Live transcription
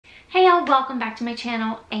Hello, welcome back to my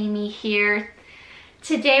channel. Aimee here.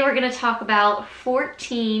 Today we're going to talk about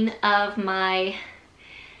 14 of my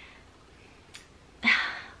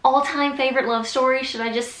all-time favorite love stories. Should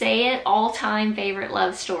I just say it? All-time favorite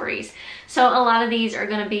love stories. So a lot of these are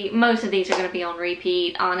going to be, most of these are going to be on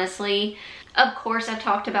repeat, honestly. Of course, I've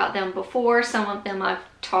talked about them before. Some of them I've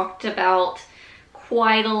talked about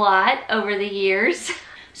quite a lot over the years.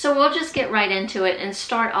 So we'll just get right into it and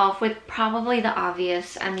start off with probably the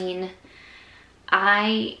obvious. I mean,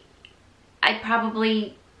 I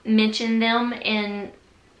probably mention them in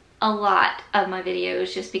a lot of my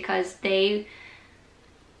videos just because they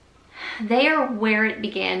are where it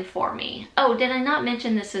began for me. Oh, did I not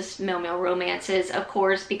mention this is male-male romances? Of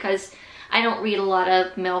course, because I don't read a lot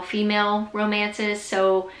of male-female romances,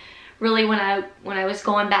 so really when I was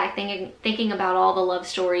going back thinking about all the love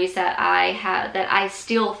stories that I have, that I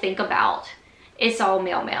still think about, it's all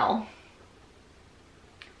male-male.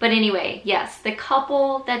 But anyway, yes, the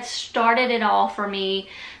couple that started it all for me,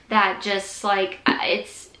 that just like,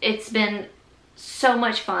 it's been so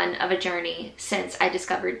much fun of a journey since I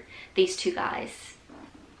discovered these two guys.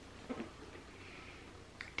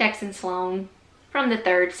 Dex and Sloane from the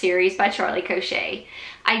third series by Charlie Cochet.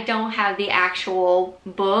 I don't have the actual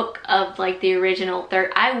book of like the original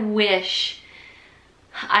third. I wish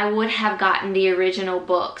I would have gotten the original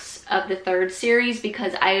books of the third series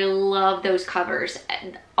because I love those covers.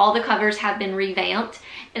 All the covers have been revamped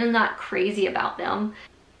and I'm not crazy about them.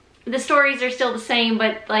 The stories are still the same,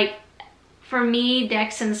 but like for me,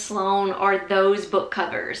 Dex and Sloane are those book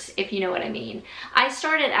covers, if you know what I mean. I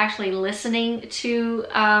started actually listening to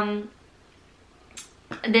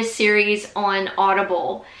this series on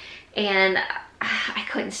Audible and I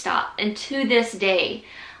couldn't stop. And to this day,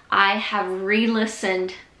 I have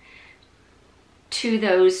re-listened to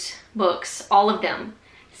those books, all of them,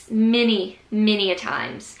 many a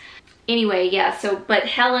times. Anyway, yeah, so, but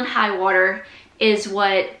Hell and High Water is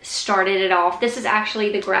what started it off. This is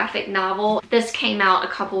actually the graphic novel. This came out a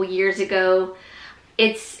couple years ago.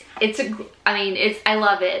 I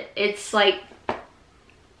love it. It's like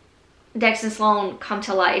Dex and Sloane come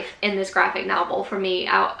to life in this graphic novel for me.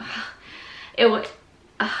 It was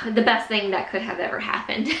the best thing that could have ever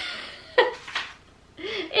happened.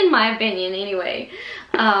 In my opinion, anyway.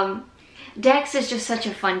 Dex is just such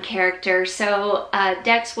a fun character. So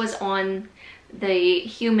Dex was on the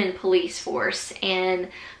human police force and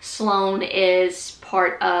Sloane is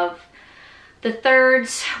part of the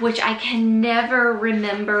thirds, which I can never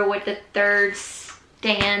remember what the thirds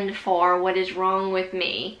stand for. What is wrong with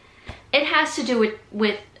me? It has to do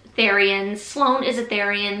with Therians. Sloane is a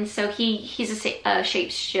Therian, so he's a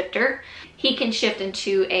shapeshifter. He can shift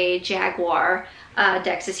into a jaguar.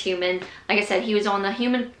 Dex is human. Like I said, he was on the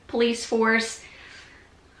human police force.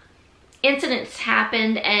 Incidents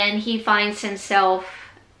happened and he finds himself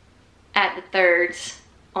at the thirds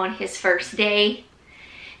on his first day.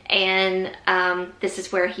 And this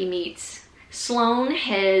is where he meets Sloane,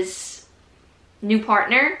 his new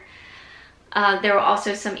partner. There were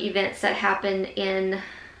also some events that happened in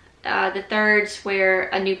the thirds where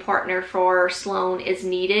a new partner for Sloane is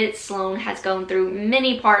needed. Sloane has gone through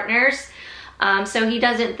many partners, so he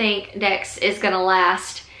doesn't think Dex is gonna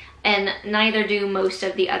last, and neither do most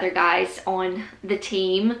of the other guys on the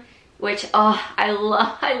team, which, oh, I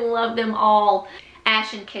love them all.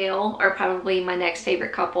 Ash and Kale are probably my next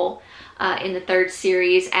favorite couple in the third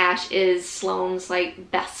series. Ash is Sloane's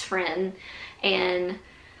like best friend, and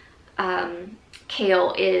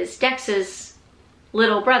Kale is Dex's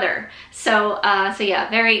little brother. So yeah,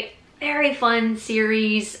 very fun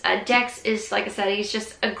series. Dex is, like I said, he's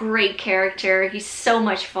just a great character. He's so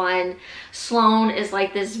much fun. Sloane is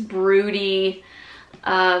like this broody,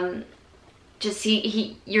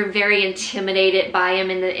 you're very intimidated by him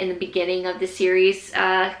in the beginning of the series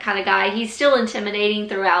kind of guy. He's still intimidating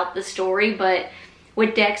throughout the story, but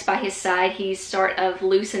with Dex by his side, he sort of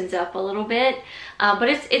loosens up a little bit. But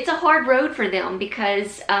it's a hard road for them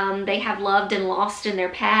because they have loved and lost in their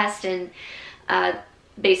past and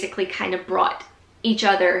basically kind of brought each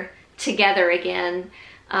other together again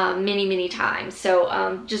many times.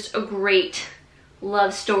 So just a great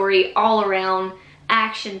love story all around,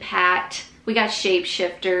 action-packed. We got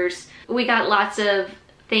shapeshifters. We got lots of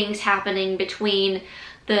things happening between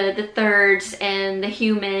the thirds and the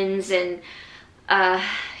humans, and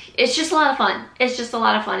it's just a lot of fun. It's just a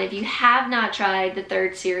lot of fun. If you have not tried the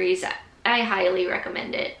third series, I highly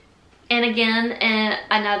recommend it. And again,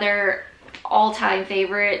 another all-time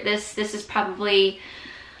favorite. This is probably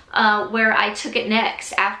where I took it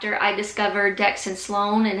next after I discovered Dex and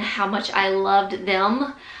Sloane and how much I loved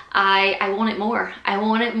them. I wanted more. I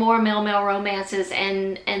wanted more male-male romances,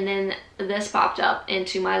 and then this popped up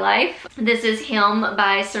into my life. This is Him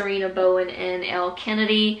by Serena Bowen and Elle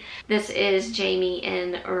Kennedy. This is Jamie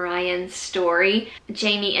and Ryan's story.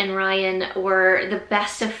 Jamie and Ryan were the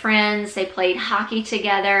best of friends. They played hockey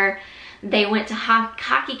together. They went to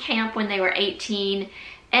hockey camp when they were 18,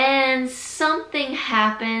 and something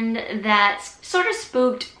happened that sort of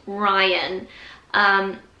spooked Ryan.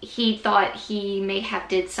 He thought he may have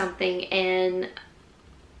did something and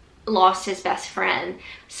lost his best friend.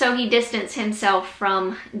 So he distanced himself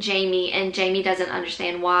from Jamie, and Jamie doesn't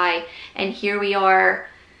understand why. And here we are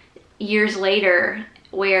years later,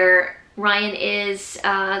 where Ryan is,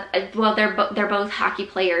 well, they're both hockey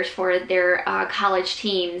players for their college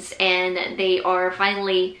teams, and they are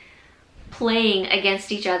finally playing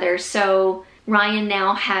against each other. So Ryan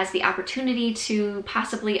now has the opportunity to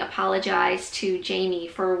possibly apologize to Jamie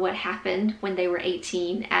for what happened when they were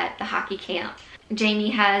 18 at the hockey camp.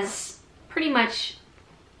 Jamie has pretty much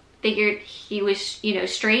figured he was, you know,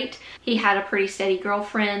 straight. He had a pretty steady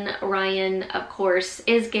girlfriend. Ryan, of course,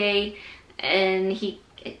 is gay, and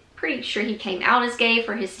pretty sure he came out as gay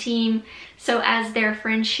for his team. So as their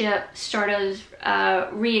friendship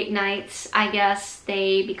reignites, I guess,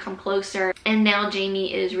 they become closer. And now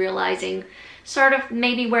Jamie is realizing sort of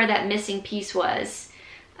maybe where that missing piece was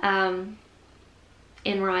in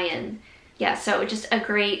Ryan. Yeah, so just a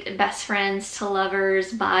great best friends to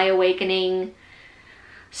lovers, bi awakening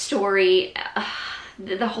story.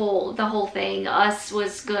 The whole thing. Us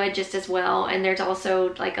was good just as well. And there's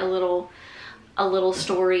also like a little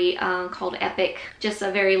story called Epic, just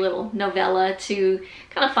a very little novella to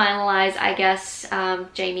kind of finalize, I guess,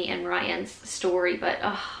 Jamie and Ryan's story. But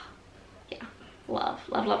yeah, love.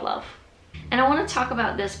 And I want to talk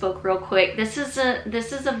about this book real quick. This is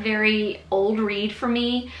a very old read for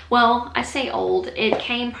me. Well, I say old. It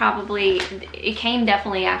came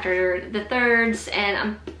definitely after the Thirds, and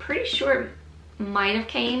I'm pretty sure it might have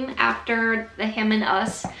came after the Him and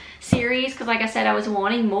Us series, because like I said, I was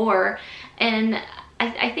wanting more. And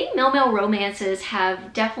I think male-male romances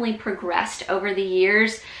have definitely progressed over the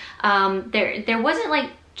years. There wasn't like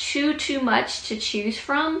too much to choose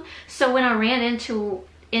from. So when I ran into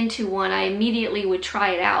one, I immediately would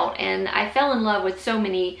try it out, and I fell in love with so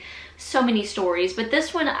many stories. But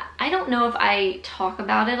this one, I don't know if I talk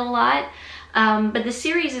about it a lot. But the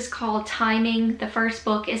series is called Timing. The first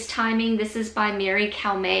book is Timing. This is by Mary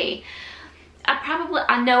Calmay.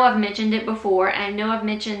 I know I've mentioned it before, and I know I've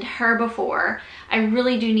mentioned her before. I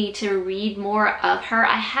really do need to read more of her.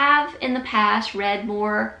 I have in the past read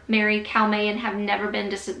more Mary Calmay and have never been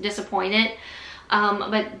disappointed.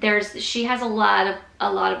 But she has a lot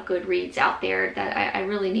of good reads out there that I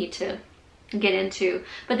really need to get into.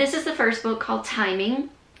 But this is the first book, called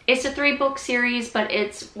Timing. It's a 3-book series, but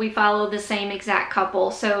we follow the same exact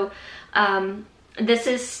couple. So this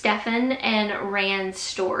is Stefan and Rand's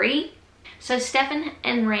story. So Stefan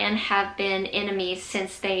and Rand have been enemies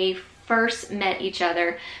since they first met each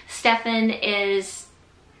other. Stefan is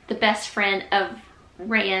the best friend of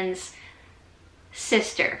Rand's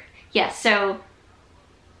sister. Yes, so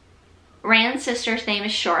Rand's sister's name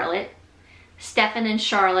is Charlotte. Stefan and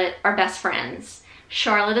Charlotte are best friends.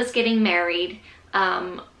 Charlotte is getting married.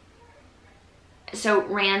 So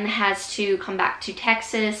Rand has to come back to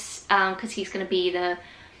Texas because he's going to be the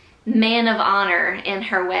man of honor in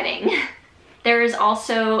her wedding. There is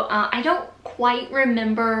also, I don't quite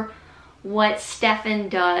remember what Stefan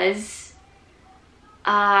does.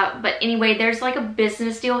 But anyway, there's like a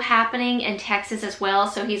business deal happening in Texas as well.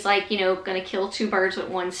 So he's like, you know, going to kill 2 birds with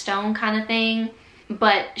 1 stone kind of thing.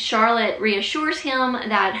 But Charlotte reassures him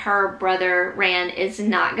that her brother Rand is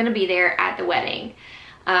not going to be there at the wedding.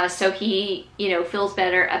 So he, you know, feels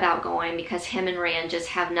better about going, because him and Rand just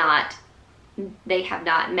have not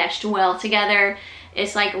meshed well together.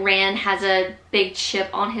 It's like Rand has a big chip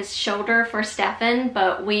on his shoulder for Stefan,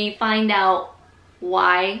 but we find out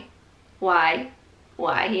why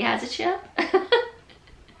he has a chip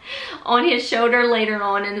on his shoulder later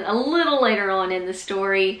on, and a little later on in the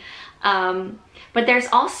story. But there's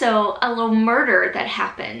also a little murder that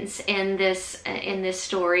happens in this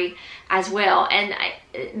story as well. And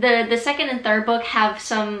the second and third book have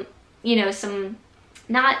some, you know, some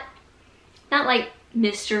not like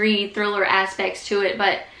mystery thriller aspects to it,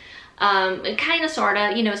 but kind of sort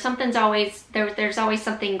of, you know, something's always there's always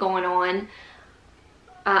something going on.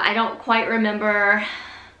 I don't quite remember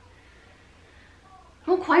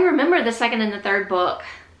the second and the third book.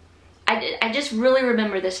 I just really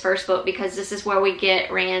remember this first book, because this is where we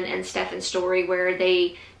get Rand and Stefan's story, where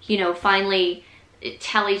they, you know, finally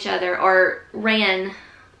tell each other, or Rand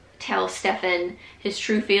tell Stefan his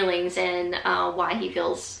true feelings and why he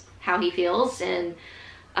feels how he feels. And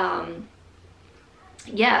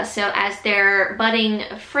yeah, so as their budding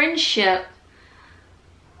friendship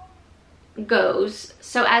goes,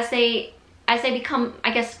 so as they become,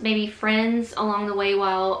 I guess, maybe friends along the way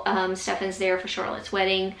while Stefan's there for Charlotte's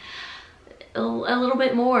wedding, a little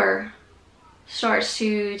bit more starts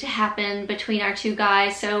to happen between our two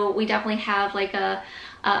guys. So we definitely have like a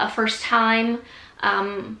first time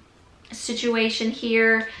situation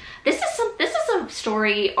here. This is a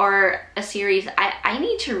story or a series I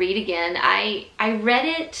need to read again. I read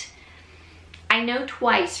it, I know,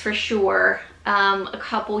 twice for sure. A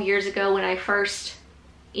couple years ago when I first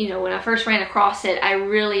ran across it, I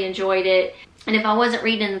really enjoyed it. And if I wasn't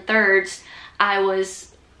reading the thirds, I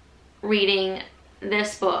was reading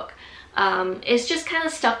this book. It's just kind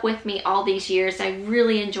of stuck with me all these years. I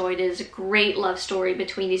really enjoyed it. It's a great love story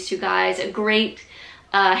between these two guys, a great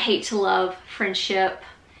hate to love friendship,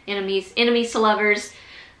 enemies to lovers,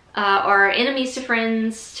 or enemies to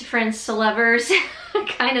friends to lovers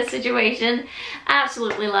kind of situation.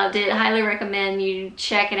 Absolutely loved it. Highly recommend you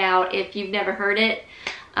check it out if you've never heard it.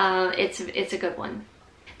 It's a good one.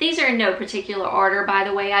 These are in no particular order, by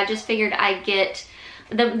the way. I just figured I'd get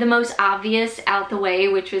the most obvious out the way,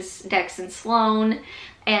 which was Dex and Sloane.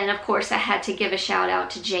 And of course I had to give a shout out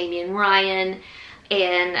to Jamie and Ryan.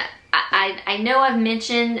 And I know I've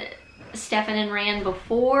mentioned Stefan and Rand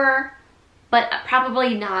before, but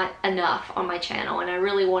probably not enough on my channel, and I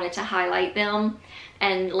really wanted to highlight them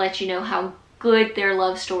and let you know how good their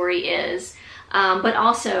love story is. But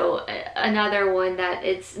also another one that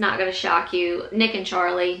it's not going to shock you, Nick and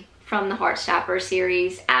Charlie from the Heartstopper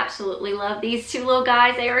series. Absolutely love these two little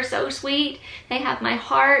guys. They are so sweet. They have my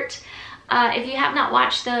heart. If you have not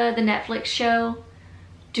watched the Netflix show,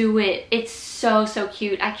 do it. It's so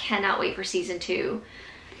cute. I cannot wait for season 2.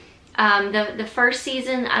 The first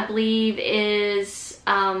season, I believe, is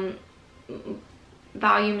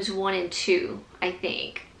volumes 1 and 2, I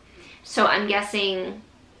think. So I'm guessing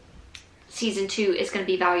season 2 is going to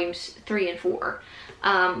be volumes 3 and 4.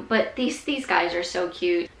 But these guys are so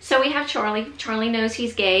cute. So we have Charlie. Charlie knows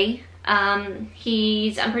he's gay. I'm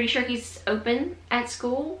pretty sure he's openly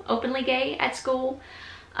gay at school.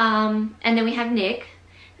 And then we have Nick.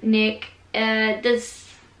 Nick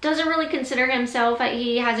doesn't really consider himself,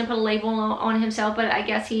 he hasn't put a label on himself, but I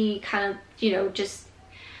guess he kind of, just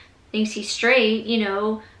thinks he's straight,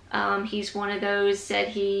 he's one of those that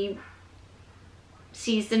he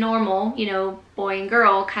sees the normal, boy and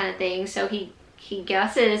girl kind of thing. So he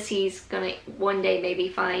guesses he's gonna one day maybe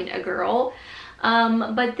find a girl.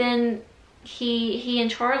 But then he and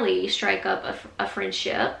Charlie strike up a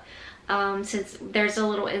friendship. Since there's a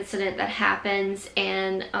little incident that happens,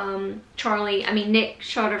 and Nick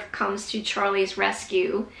sort of comes to Charlie's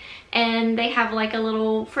rescue, and they have like a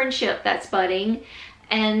little friendship that's budding,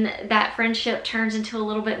 and that friendship turns into a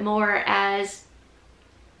little bit more as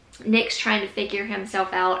Nick's trying to figure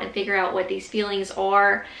himself out and figure out what these feelings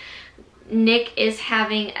are. Charlie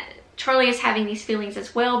is having these feelings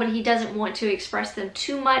as well, but he doesn't want to express them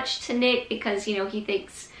too much to Nick because, he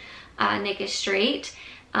thinks Nick is straight.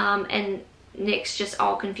 And Nick's just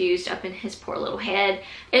all confused up in his poor little head.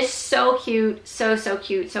 It's so cute, so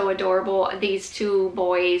cute, so adorable. These two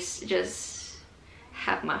boys just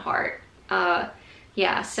have my heart.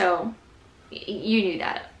 Yeah, so you knew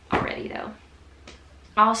that already though.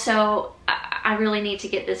 Also, I really need to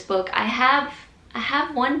get this book. I have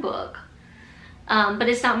one book, but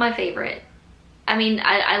it's not my favorite.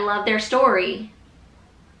 I love their story,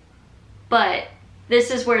 but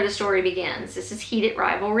this is where the story begins. This is Heated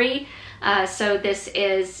Rivalry. So this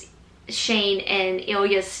is Shane and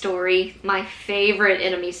Ilya's story, my favorite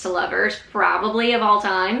enemies to lovers, probably of all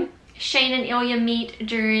time. Shane and Ilya meet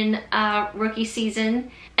during rookie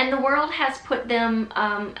season, and the world has put them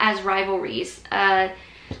as rivalries.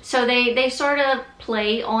 So they sort of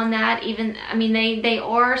play on that. They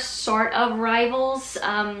are sort of rivals,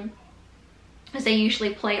 as they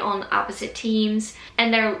usually play on opposite teams,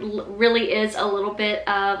 and there really is a little bit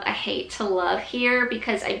of a hate to love here,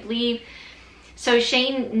 because I believe, so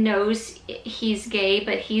Shane knows he's gay,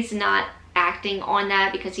 but he's not acting on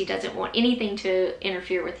that because he doesn't want anything to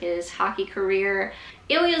interfere with his hockey career.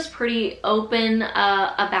 Ilya's pretty open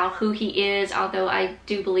about who he is, although I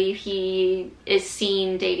do believe he is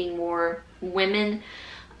seen dating more women,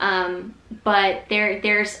 but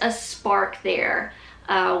there's a spark there.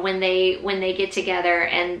 When they get together,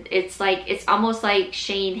 and it's almost like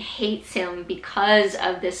Shane hates him because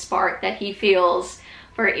of this spark that he feels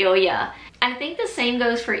for Ilya. I think the same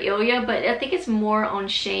goes for Ilya, but I think it's more on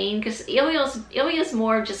Shane, because Ilya's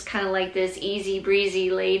more of just kind of like this easy breezy,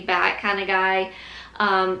 laid back kind of guy,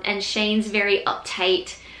 and Shane's very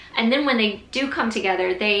uptight. And then when they do come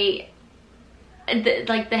together, the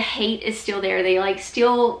hate is still there. They like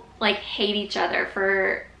still like hate each other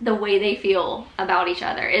for the way they feel about each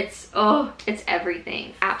other. It's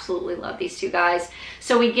everything. Absolutely love these two guys.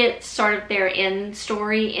 So we get sort of their end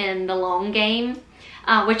story in the long game,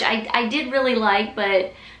 which I did really like,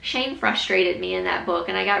 but Shane frustrated me in that book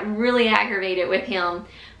and I got really aggravated with him.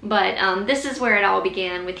 But this is where it all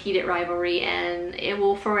began, with heated rivalry, and it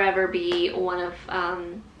will forever be one of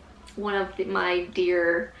my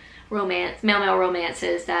dear male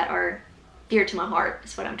romances that are dear to my heart,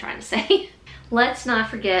 is what I'm trying to say. Let's not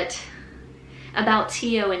forget about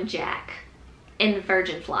Tio and Jack in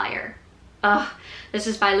Virgin Flyer. This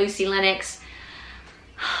is by Lucy Lennox.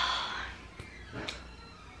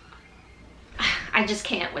 I just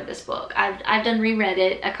can't with this book. I've done reread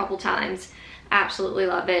it a couple times. Absolutely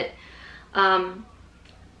love it.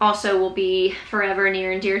 Also will be forever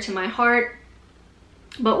near and dear to my heart.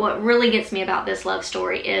 But what really gets me about this love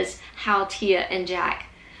story is how Tia and Jack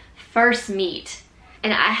first meet.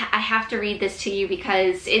 And I have to read this to you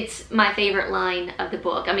because it's my favorite line of the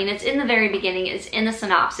book. I mean, it's in the very beginning, it's in the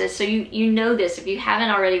synopsis, so you know this. If you haven't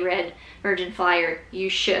already read Virgin Flyer, you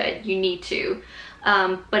should, you need to.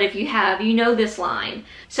 But if you have, you know this line.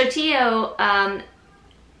 So Tio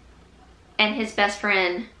and his best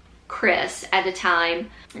friend, Chris, at the time,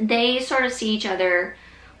 they sort of see each other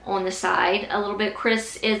on the side a little bit.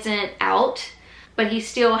 Chris isn't out, but he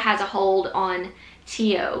still has a hold on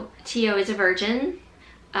Tio. Tio is a virgin.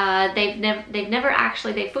 They've never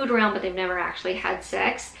actually, they fooled around, but they've never actually had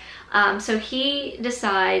sex. So he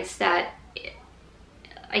decides that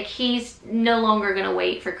like he's no longer gonna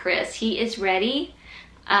wait for Chris. He is ready.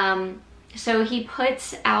 So he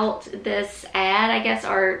puts out this ad, I guess,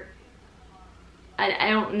 or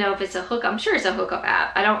I don't know if it's a hookup. I'm sure it's a hookup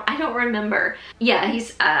app. I don't remember. Yeah,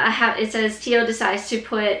 it says Tio decides to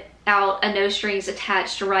put out a no strings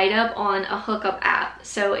attached write-up on a hookup app.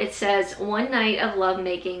 So it says, one night of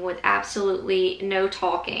lovemaking with absolutely no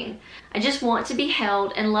talking. I just want to be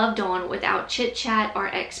held and loved on without chit chat or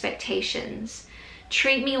expectations.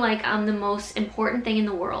 Treat me like I'm the most important thing in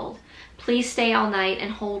the world. Please stay all night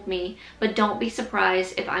and hold me, but don't be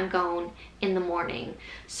surprised if I'm gone in the morning.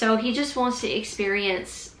 So he just wants to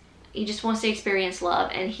experience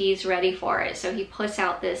love, and he's ready for it. So he puts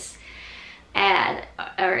out this ad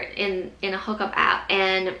or in a hookup app.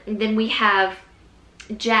 And then we have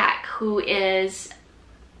Jack, who is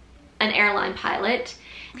an airline pilot.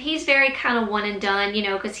 He's very kind of one and done, you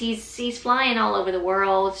know, because he's flying all over the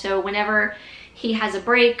world. So whenever he has a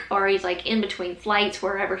break or he's like in between flights,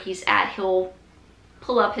 wherever he's at, he'll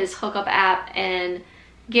pull up his hookup app and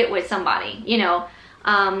get with somebody, you know.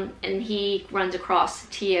 And he runs across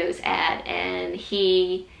Tio's ad and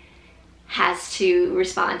he has to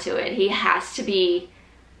respond to it. He has to be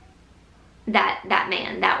that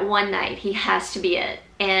man, that one night. He has to be it.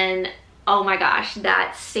 And oh my gosh,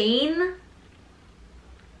 that scene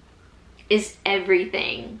is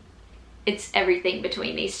everything. It's everything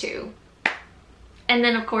between these two. And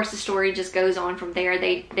then of course the story just goes on from there.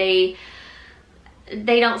 They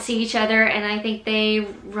don't see each other, and I think they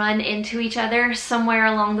run into each other somewhere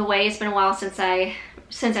along the way. It's been a while since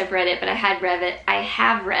I've read it, but I have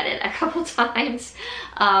read it a couple times.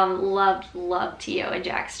 Loved Tio and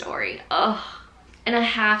Jack's story. Oh, and I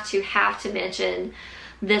have to mention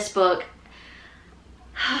this book.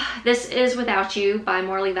 This is Without You by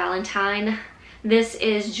Morley Valentine. This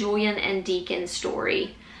is Julian and Deacon's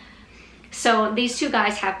story. So these two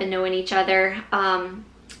guys have been knowing each other.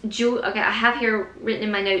 Okay, I have here written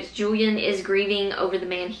in my notes, Julian is grieving over the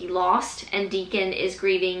man he lost, and Deacon is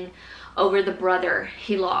grieving over the brother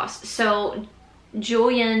he lost. So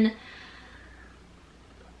Julian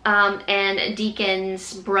and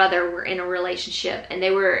Deacon's brother were in a relationship, and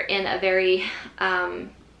they were in a very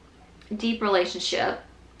deep relationship,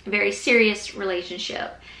 a very serious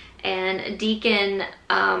relationship. And Deacon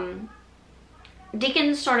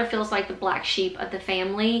sort of feels like the black sheep of the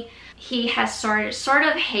family. He has sort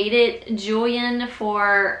of hated Julian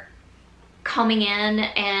for coming in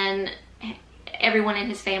and everyone in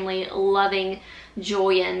his family loving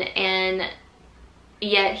Julian, and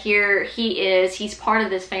yet here he is, he's part of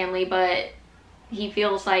this family, but he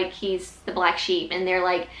feels like he's the black sheep, and they're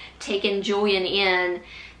like taking Julian in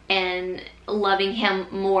and loving him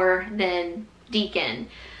more than Deacon.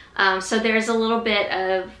 So there's a little bit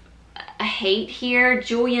of a hate here.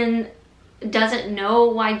 Julian doesn't know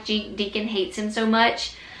why Deacon hates him so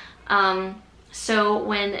much. So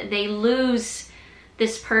when they lose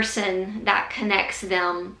this person that connects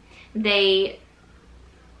them, they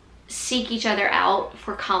seek each other out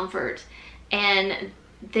for comfort. And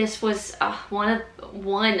this was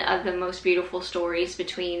one of the most beautiful stories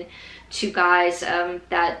between two guys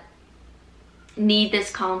that need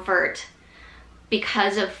this comfort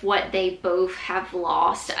because of what they both have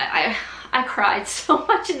lost. I cried so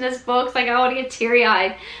much in this book. Like, I want to get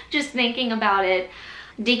teary-eyed just thinking about it.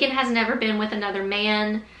 Deacon has never been with another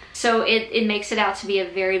man, so it makes it out to be a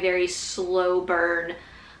very, very slow burn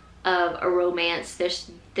of a romance.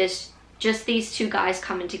 There's just these two guys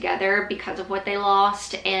coming together because of what they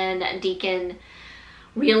lost, and Deacon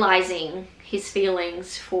realizing his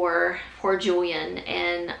feelings for Julian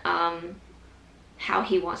and how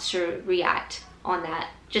he wants to react on that.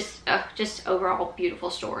 Just overall beautiful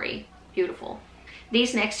story. Beautiful.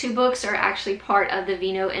 These next two books are actually part of the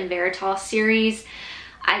Vino and Veritas series.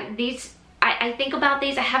 I think about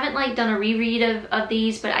these. I haven't like done a reread of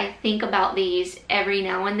these, but I think about these every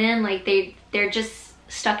now and then. Like they're just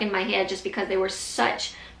stuck in my head just because they were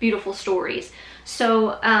such beautiful stories.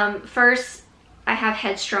 So first I have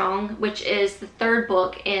Headstrong, which is the third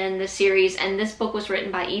book in the series, and this book was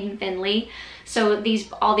written by Eden Finley. So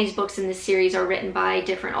all these books in this series are written by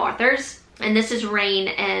different authors, and this is Rain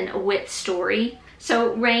and Whit's story.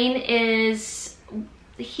 So Rain gets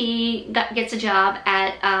a job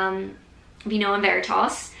at Vino and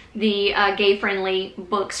Veritas, the gay-friendly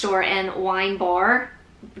bookstore and wine bar.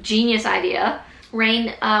 Genius idea.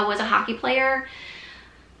 Rain was a hockey player,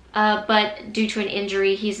 but due to an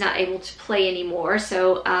injury, he's not able to play anymore.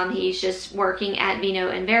 So he's just working at Vino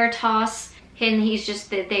and Veritas, and he's just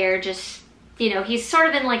there, just, you know, he's sort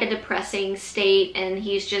of in like a depressing state, and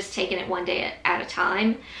he's just taking it one day at a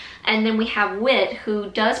time. And then we have Whit,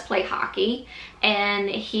 who does play hockey, and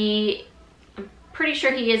I'm pretty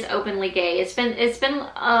sure he is openly gay. It's been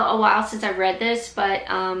a while since I've read this, but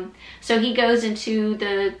so he goes into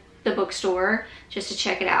the bookstore just to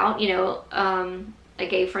check it out, you know, a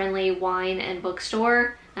gay-friendly wine and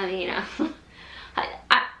bookstore. I mean, you know,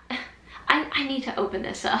 I need to open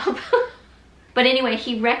this up. But anyway,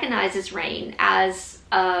 he recognizes Rain as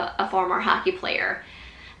a former hockey player,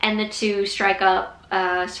 and the two strike up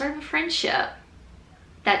sort of a friendship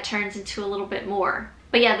that turns into a little bit more.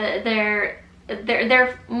 But yeah,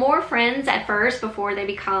 they're more friends at first before they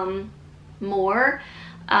become more.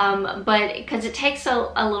 But because it takes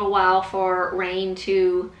a little while for Rain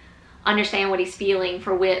to understand what he's feeling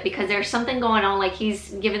for Whit, because there's something going on. Like,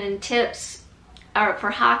 he's giving him tips for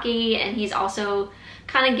hockey, and he's also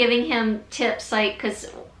kind of giving him tips, like,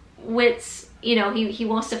 because Whit's, you know, he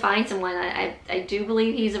wants to find someone. I do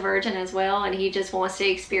believe he's a virgin as well, and he just wants to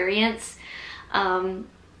experience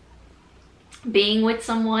being with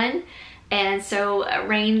someone. And so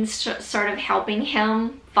Rain's sort of helping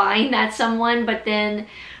him find that someone, but then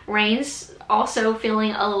Rain's also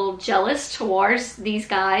feeling a little jealous towards these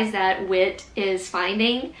guys that Whit is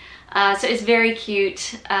finding. So it's very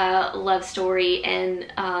cute love story,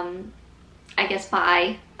 and I guess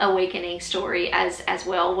bi awakening story as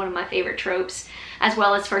well. One of my favorite tropes, as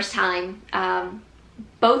well as first time,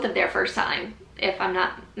 both of their first time, if I'm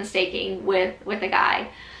not mistaken, with a guy.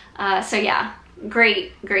 So yeah,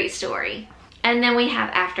 great story. And then we have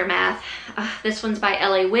Aftermath. This one's by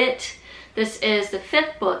L.A. Witt. This is the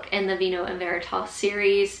 5th book in the Vino and Veritas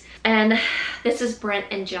series, and this is Brent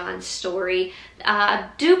and John's story. I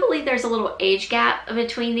do believe there's a little age gap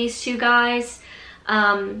between these two guys.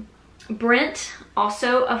 Brent,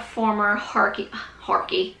 also a former hockey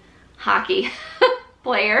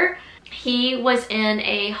player. He was in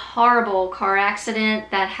a horrible car accident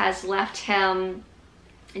that has left him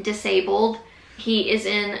disabled. He is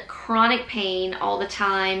in chronic pain all the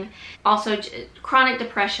time. Also chronic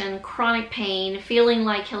depression, chronic pain, feeling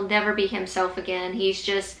like he'll never be himself again. He's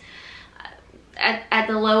just at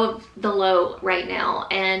the low of the low right now.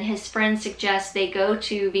 And his friends suggest they go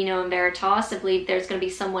to Vino and Veritas. I believe there's going to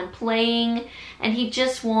be someone playing. And he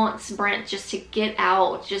just wants Brent just to get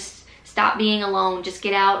out. Just stop being alone. Just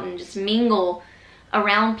get out and just mingle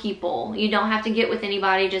around people. You don't have to get with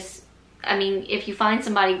anybody. Just, I mean, if you find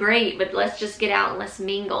somebody, great, but let's just get out and let's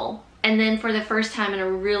mingle. And then for the first time in a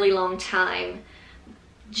really long time,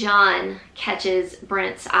 John catches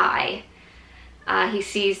Brent's eye. He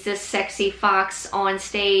sees this sexy fox on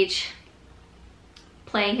stage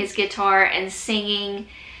playing his guitar and singing,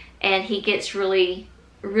 and he gets really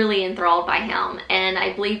enthralled by him. And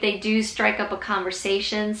I believe they do strike up a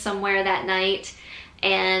conversation somewhere that night,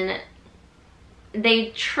 and they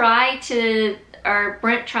try to, or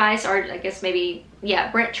Brent tries, or I guess maybe,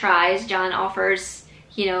 yeah, Brent tries. John offers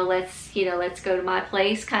let's go to my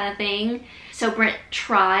place kind of thing. So Brent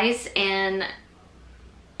tries, and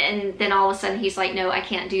then all of a sudden he's like, no, I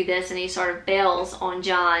can't do this, and he sort of bails on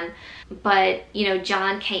John. But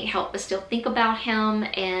John can't help but still think about him,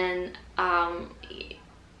 and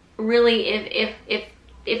really, if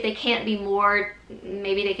they can't be more,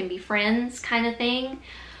 maybe they can be friends kind of thing.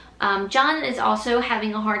 John is also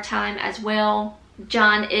having a hard time as well.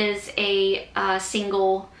 John is a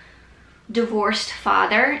single divorced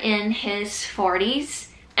father in his 40s,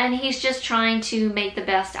 and he's just trying to make the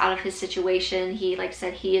best out of his situation. He, like I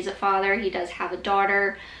said, he is a father. He does have a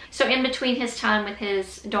daughter. So in between his time with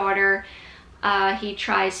his daughter, he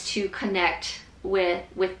tries to connect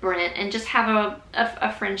with Brent and just have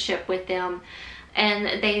a friendship with them.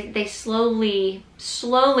 And they slowly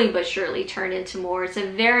but surely turn into more. It's a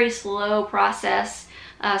very slow process,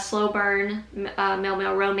 slow burn,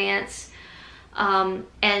 male-male romance.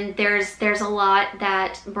 And there's a lot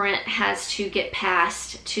that Brent has to get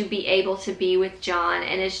past to be able to be with John,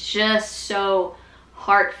 and it's just so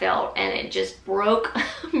heartfelt, and it just broke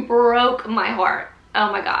my heart.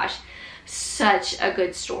 Oh my gosh, such a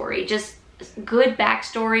good story. Just good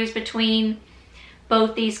backstories between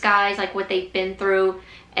both these guys, like what they've been through,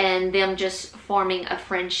 and them just forming a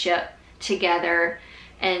friendship together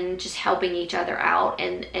and just helping each other out,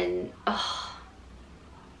 and oh,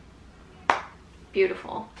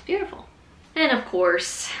 beautiful, beautiful. And of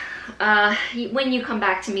course, When You Come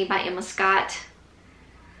Back to Me by Emma Scott,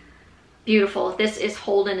 beautiful. This is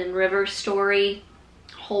Holden and River's story.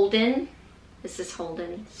 This is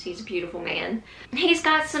Holden. He's a beautiful man. He's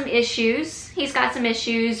got some issues.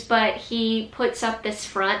 But he puts up this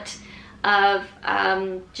front of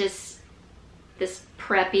just this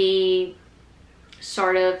preppy,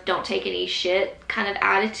 sort of don't take any shit kind of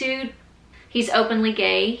attitude. He's openly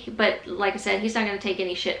gay, but like I said, he's not going to take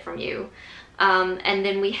any shit from you. And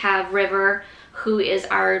then we have River, who is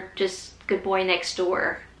our just good boy next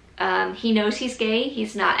door. He knows he's gay.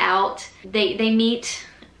 He's not out. They meet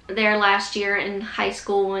their last year in high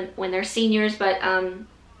school when they're seniors, but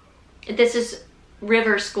this is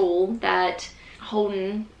River school that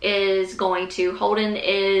Holden is going to. Holden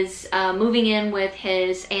is moving in with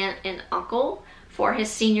his aunt and uncle for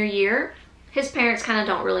his senior year. His parents kind of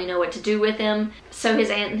don't really know what to do with him, so his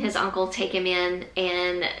aunt and his uncle take him in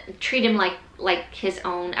and treat him like his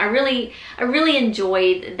own. I really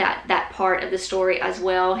enjoyed that part of the story as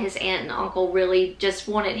well. His aunt and uncle really just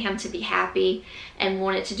wanted him to be happy and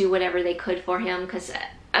wanted to do whatever they could for him, because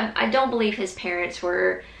I don't believe his parents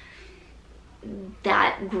were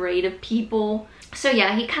that great of people. So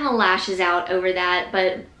yeah, he kind of lashes out over that,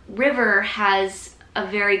 but River has a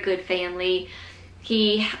very good family.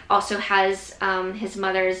 He also has, his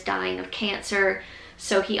mother is dying of cancer,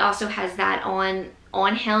 so he also has that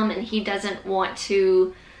on him, and he doesn't want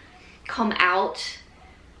to come out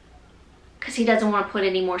because he doesn't want to put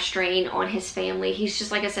any more strain on his family. He's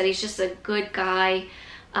just, like I said, he's just a good guy,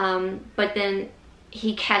 but then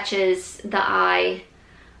he catches the eye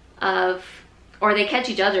of, or they catch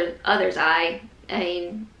each other's eye. I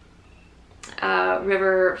mean,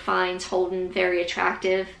 River finds Holden very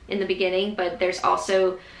attractive in the beginning, but there's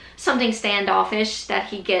also something standoffish that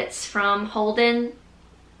he gets from Holden.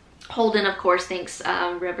 Holden, of course, thinks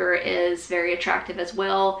River is very attractive as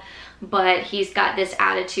well, but he's got this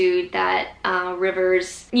attitude that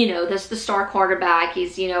River's, the star quarterback.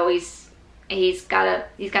 He's got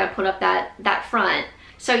to put up that front.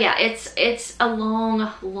 So yeah, it's a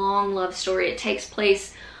long love story. It takes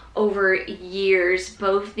place over years.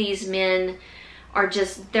 Both these men are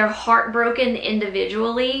they're heartbroken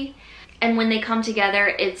individually, and when they come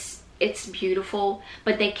together, it's beautiful,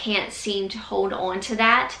 but they can't seem to hold on to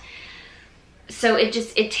that. So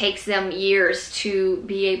it takes them years to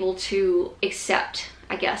be able to accept,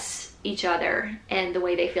 I guess, each other and the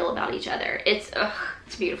way they feel about each other. It's a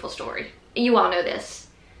beautiful story. You all know this.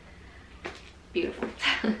 Beautiful.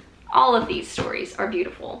 All of these stories are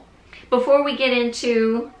beautiful. Before we get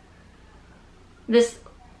into this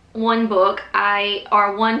one book,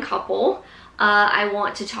 or one couple, I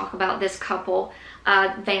want to talk about this couple,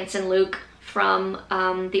 Vance and Luke from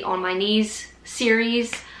the On My Knees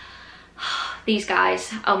series. These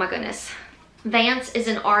guys, oh my goodness. Vance is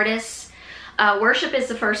an artist. Worship is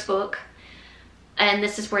the first book, and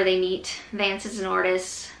this is where they meet. Vance is an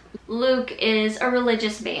artist. Luke is a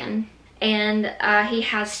religious man, and he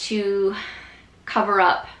has to cover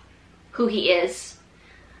up who he is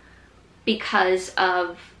because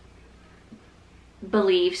of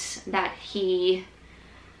beliefs that he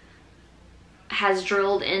has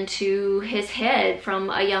drilled into his head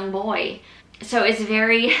from a young boy. So it's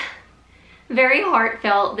very Very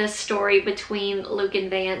heartfelt, this story between Luke and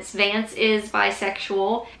Vance. Vance is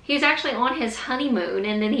bisexual. He's actually on his honeymoon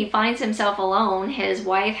and then he finds himself alone. His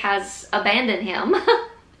wife has abandoned him.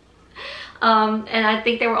 And I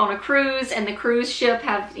think they were on a cruise, and the cruise ship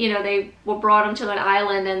they were brought them to an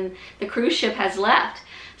island and the cruise ship has left.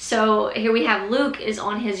 So here we have Luke is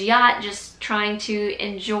on his yacht just trying to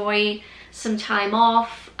enjoy some time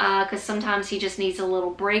off, because sometimes he just needs a little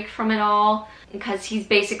break from it all, because he's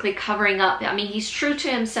basically covering up. I mean, he's true to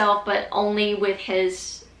himself, but only with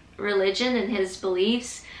his religion and his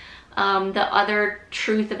beliefs. The other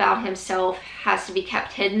truth about himself has to be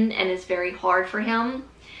kept hidden, and it's very hard for him.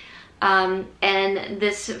 And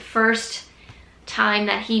this first time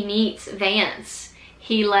that he meets Vance,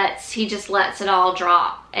 he just lets it all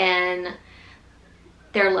drop, and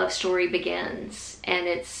their love story begins, and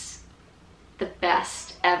it's the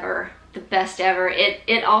best ever. The best ever.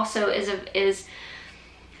 It also is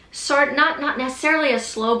not necessarily a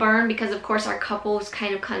slow burn, because of course our couples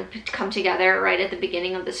kind of come together right at the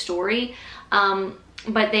beginning of the story,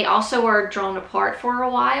 but they also are drawn apart for a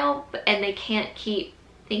while, and they can't keep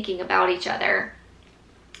thinking about each other,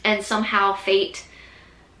 and somehow fate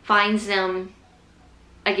finds them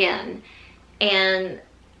again. And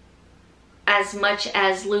as much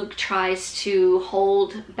as Luke tries to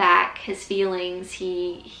hold back his feelings,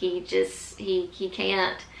 he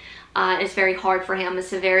can't. It's very hard for him.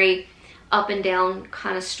 It's a very up and down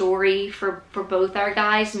kind of story for both our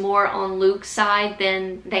guys, more on Luke's side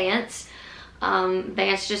than Vance.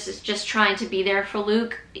 Vance is just trying to be there for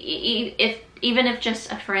Luke, even if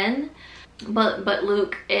just a friend. But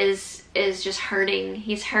Luke is just hurting.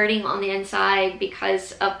 He's hurting on the inside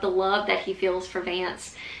because of the love that he feels for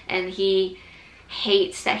Vance, and he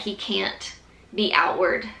hates that he can't be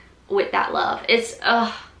outward with that love. It's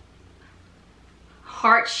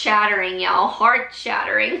heart-shattering, y'all.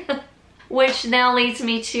 Heart-shattering. Which now leads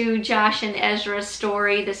me to Josh and Ezra's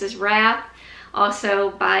story. This is Wrath, also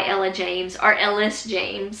by Ellis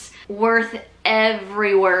James. Worth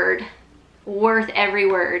every word. Worth every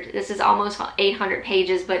word. This is almost 800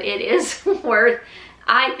 pages, but it is worth,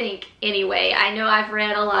 I think, anyway. I know I've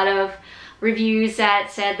read a lot of reviews that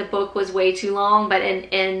said the book was way too long, but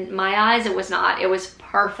in my eyes it was not. It was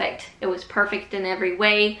perfect. It was perfect in every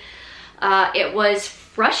way. It was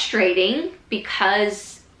frustrating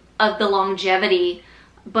because of the longevity,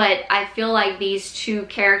 but I feel like these two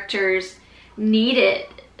characters needed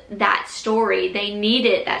that story. They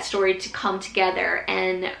needed that story to come together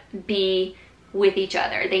and be with each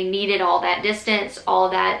other. They needed all that distance, all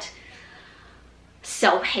that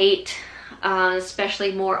self-hate,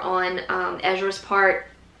 especially more on Ezra's part.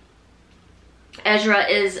 Ezra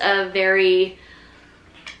is a very,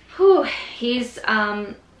 he's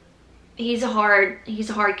a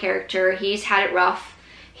hard character. He's had it rough.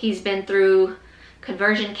 He's been through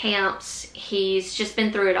conversion camps. He's just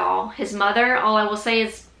been through it all. His mother, all I will say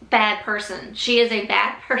is, bad person. She is a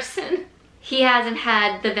bad person. He hasn't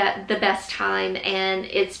had the best time, and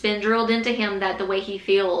it's been drilled into him that the way he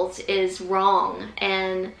feels is wrong.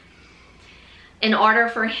 And in order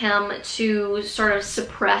for him to sort of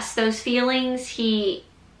suppress those feelings, he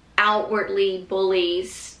outwardly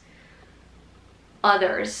bullies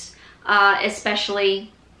others,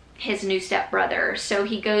 especially his new stepbrother. So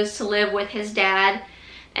he goes to live with his dad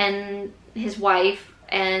and his wife,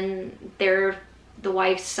 and they're the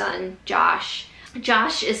wife's son, Josh.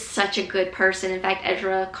 Josh is such a good person. In fact,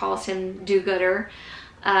 Ezra calls him do-gooder.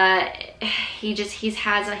 He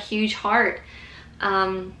has a huge heart,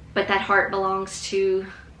 but that heart belongs to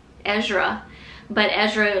Ezra. But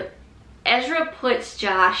Ezra puts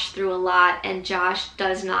Josh through a lot, and Josh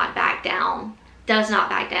does not back down. Does not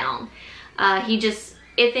back down.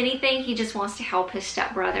 If anything, he just wants to help his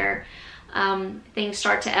stepbrother. Things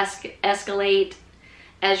start to escalate.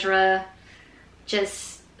 Ezra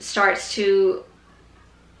just starts to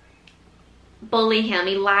bully him.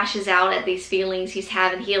 He lashes out at these feelings he's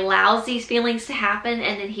having. He allows these feelings to happen,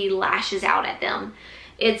 and then he lashes out at them.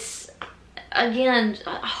 It's, again,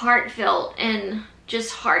 heartfelt and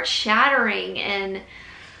just heart-shattering, and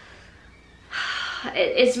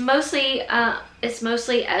it's mostly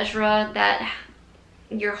Ezra that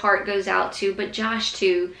your heart goes out to, but Josh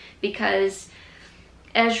too, because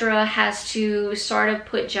Ezra has to sort of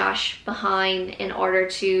put Josh behind in order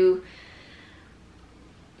to,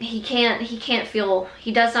 he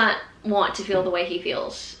does not want to feel the way he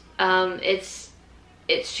feels. It's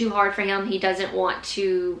too hard for him. He doesn't want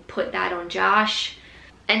to put that on Josh,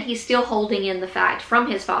 and he's still holding in the fact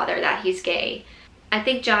from his father that he's gay. I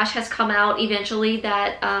think Josh has come out eventually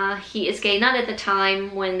that he is gay. Not at the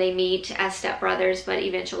time when they meet as stepbrothers, but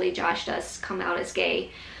eventually Josh does come out as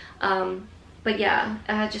gay. But yeah,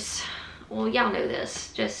 well, y'all know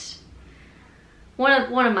this. Just one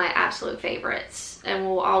of my absolute favorites, and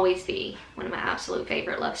will always be one of my absolute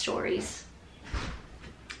favorite love stories.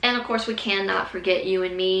 And of course, we cannot forget You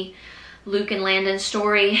and Me, Luke and Landon's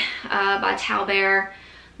story by Talbert.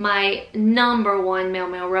 My #1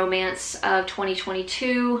 male romance of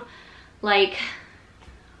 2022. Like,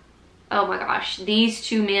 oh my gosh, these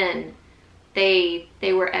two men, they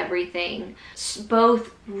were everything.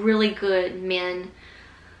 Both really good men.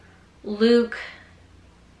 Luke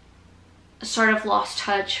sort of lost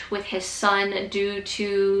touch with his son due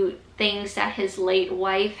to things that his late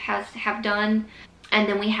wife have done. And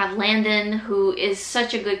then we have Landon, who is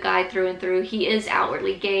such a good guy through and through. He is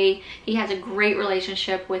outwardly gay. He has a great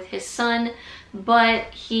relationship with his son, but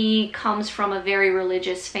he comes from a very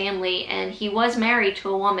religious family, and he was married to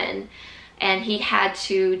a woman, and he had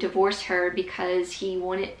to divorce her because he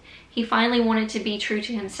finally wanted to be true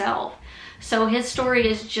to himself. So his story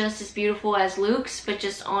is just as beautiful as Luke's, but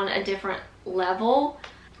just on a different level.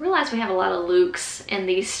 I realize we have a lot of Lukes in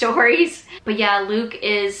these stories. But yeah, Luke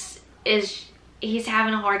he's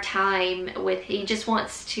having a hard time with, he just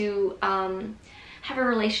wants to have a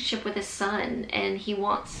relationship with his son, and he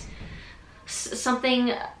wants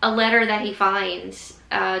a letter that he finds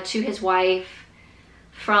to his wife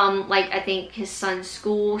from, like, I think his son's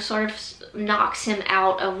school sort of knocks him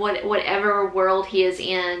out of whatever world he is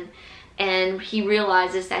in, and he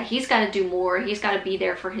realizes that he's got to do more. He's got to be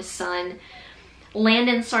there for his son.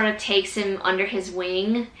 Landon sort of takes him under his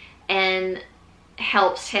wing and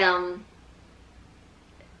helps him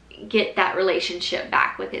get that relationship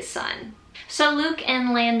back with his son. So Luke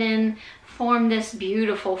and Landon form this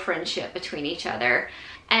beautiful friendship between each other,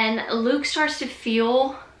 and Luke starts to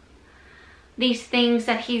feel these things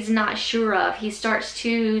that he's not sure of. He starts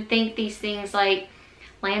to think these things like,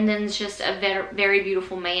 Landon's just a very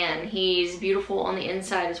beautiful man. He's beautiful on the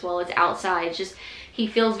inside as well as outside. Just, he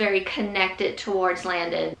feels very connected towards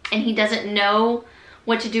Landon, and he doesn't know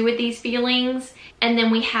what to do with these feelings. And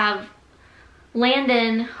then we have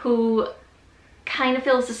Landon, who kind of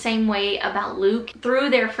feels the same way about Luke.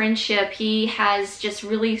 Through their friendship, he has just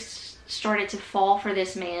really started to fall for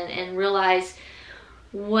this man and realize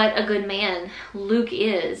what a good man Luke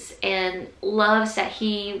is, and loves that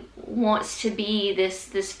he wants to be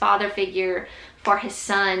this father figure for his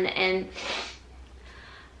son,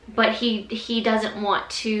 but he doesn't want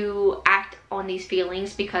to act on these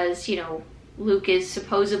feelings because, you know, Luke is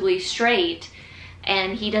supposedly straight,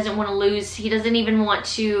 and he doesn't want to lose, he doesn't even want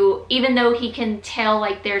to, even though he can tell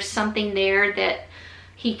like there's something there that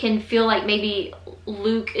he can feel like maybe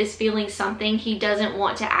Luke is feeling something, he doesn't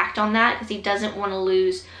want to act on that because he doesn't want to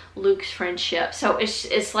lose Luke's friendship. So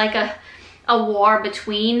it's like a war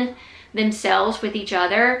between themselves with each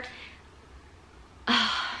other.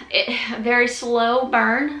 Very slow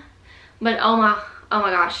burn, but oh my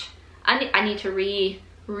gosh, I need to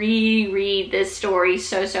reread this story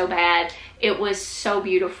so bad. It was so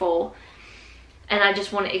beautiful, and I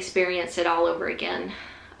just want to experience it all over again.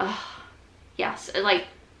 Yes, like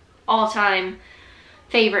all-time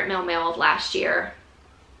favorite male of last year.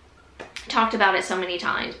 Talked about it so many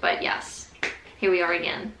times, but yes, here we are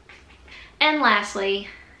again. And lastly,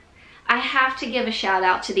 I have to give a shout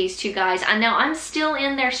out to these two guys. I know I'm still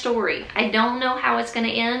in their story. I don't know how it's going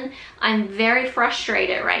to end. I'm very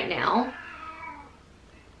frustrated right now.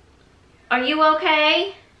 Are you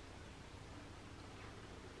okay?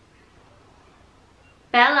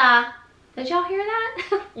 Bella, did y'all hear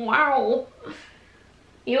that? Wow.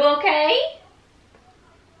 You okay?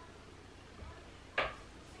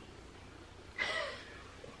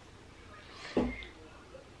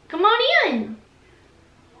 Come on in.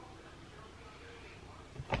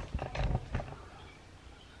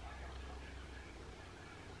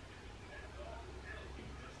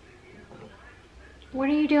 What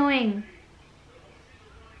are you doing?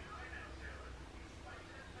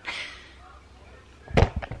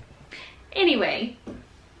 Anyway,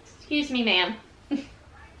 excuse me, ma'am.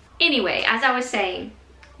 Anyway, as I was saying,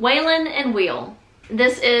 Waylon and Will.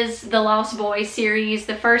 This is the Lost Boys series.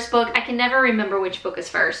 The first book, I can never remember which book is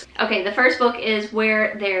first. Okay, the first book is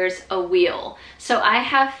Where There's a Wheel. So I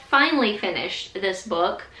have finally finished this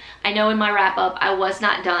book. I know in my wrap up I was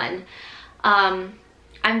not done. I'm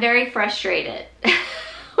very frustrated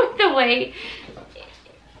with the way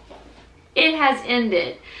it has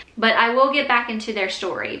ended. But I will get back into their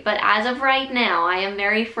story. But as of right now, I am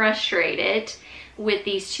very frustrated with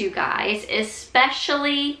these two guys,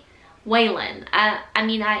 especially Waylon. I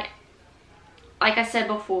mean, like I said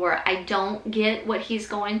before, I don't get what he's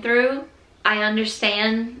going through. I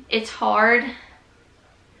understand it's hard,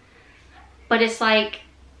 but it's like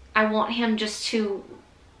I want him just to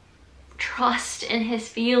trust in his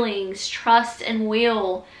feelings, trust in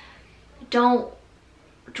Will. Don't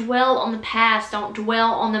dwell on the past. Don't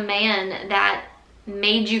dwell on the man that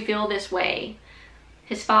made you feel this way,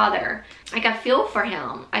 his father. Like, I feel for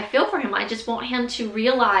him. I feel for him. I just want him to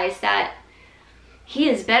realize that he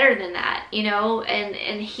is better than that, you know,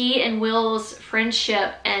 and he and Will's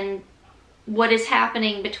friendship and what is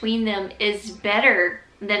happening between them is better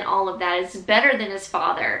than all of that. It's better than his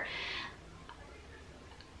father.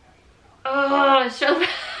 Oh, it's so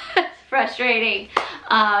frustrating.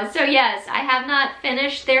 So yes, I have not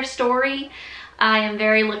finished their story. I am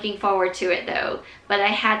very looking forward to it though, but I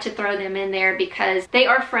had to throw them in there because they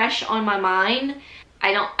are fresh on my mind.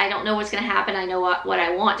 I don't know what's going to happen. I know what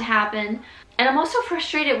I want to happen. And I'm also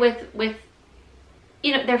frustrated with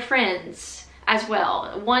you know, their friends as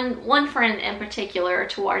well. One friend in particular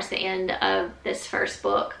towards the end of this first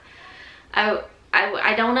book. I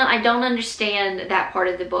don't know. I don't understand that part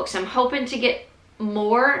of the book. So I'm hoping to get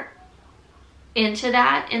more into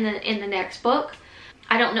that in the next book.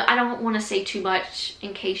 I don't know. I don't want to say too much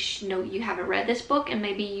in case, you know, you haven't read this book and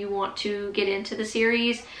maybe you want to get into the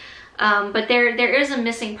series. But there is a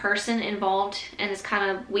missing person involved, and it's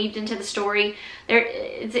kind of weaved into the story.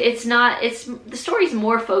 The story's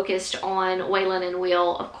more focused on Waylon and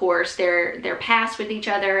Will, of course, their past with each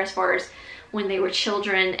other as far as when they were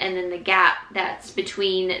children, and then the gap that's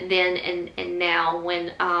between then and now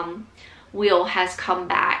when Will has come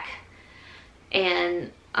back,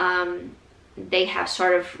 and they have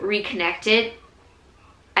sort of reconnected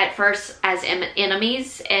at first as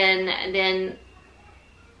enemies, and then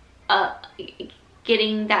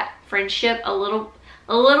getting that friendship a little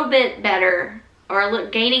bit better, or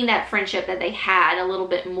gaining that friendship that they had a little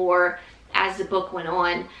bit more as the book went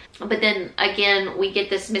on. But then again, we get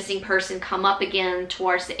this missing person come up again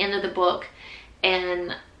towards the end of the book,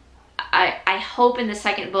 and I hope in the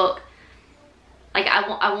second book, like,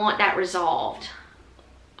 I want that resolved.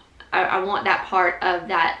 I want that part of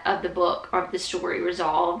the book, or of the story,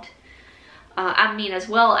 resolved. I mean, as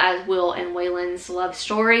well as Will and Waylon's love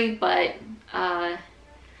story, but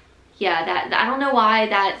yeah, that I don't know why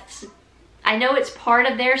that's. I know it's part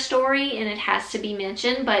of their story and it has to be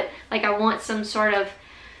mentioned, but like, I want some sort of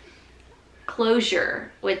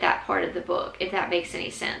closure with that part of the book, if that makes any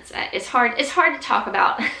sense. It's hard to talk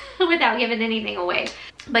about without giving anything away.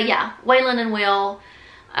 But yeah, Waylon and Will,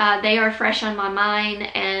 they are fresh on my mind,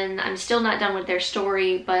 and I'm still not done with their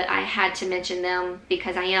story, but I had to mention them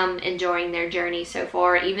because I am enjoying their journey so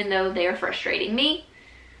far. Even though they are frustrating me,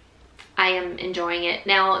 I am enjoying it.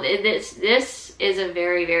 Now, this is a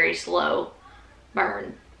very, very slow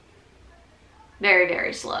burn. Very,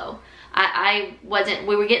 very slow.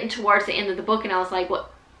 We were getting towards the end of the book, and I was like,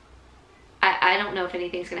 what? I don't know if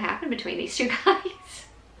anything's gonna happen between these two guys.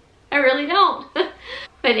 I really don't.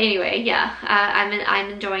 But anyway, yeah,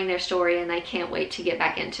 I'm enjoying their story, and I can't wait to get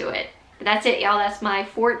back into it. But that's it, y'all. That's my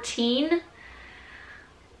 14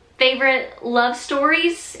 favorite love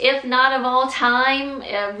stories, if not of all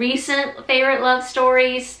time, recent favorite love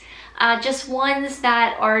stories. Just ones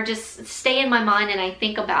that are just stay in my mind and I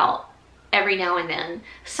think about every now and then.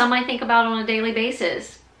 Some I think about on a daily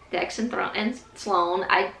basis. Dex and Sloane.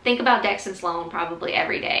 I think about Dex and Sloane probably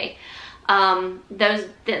every day.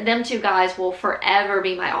 Them two guys will forever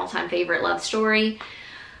be my all-time favorite love story.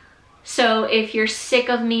 So if you're sick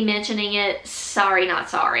of me mentioning it, sorry, not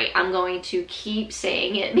sorry. I'm going to keep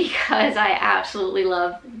saying it because I absolutely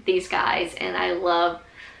love these guys, and I love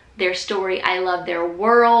their story. I love their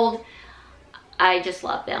world. I just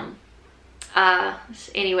love them.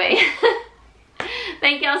 Anyway,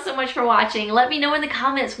 thank y'all so much for watching. Let me know in the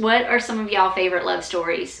comments, what are some of y'all favorite love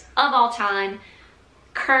stories of all time,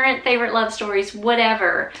 current favorite love stories,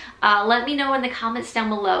 whatever. Let me know in the comments down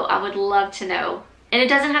below. I would love to know. And it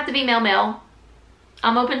doesn't have to be male.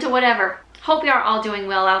 I'm open to whatever. Hope y'all are all doing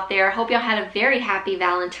well out there. Hope y'all had a very happy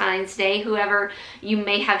Valentine's Day, whoever you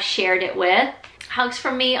may have shared it with. Hugs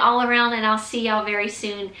from me all around, and I'll see y'all very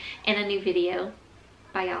soon in a new video.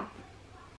 Bye, y'all.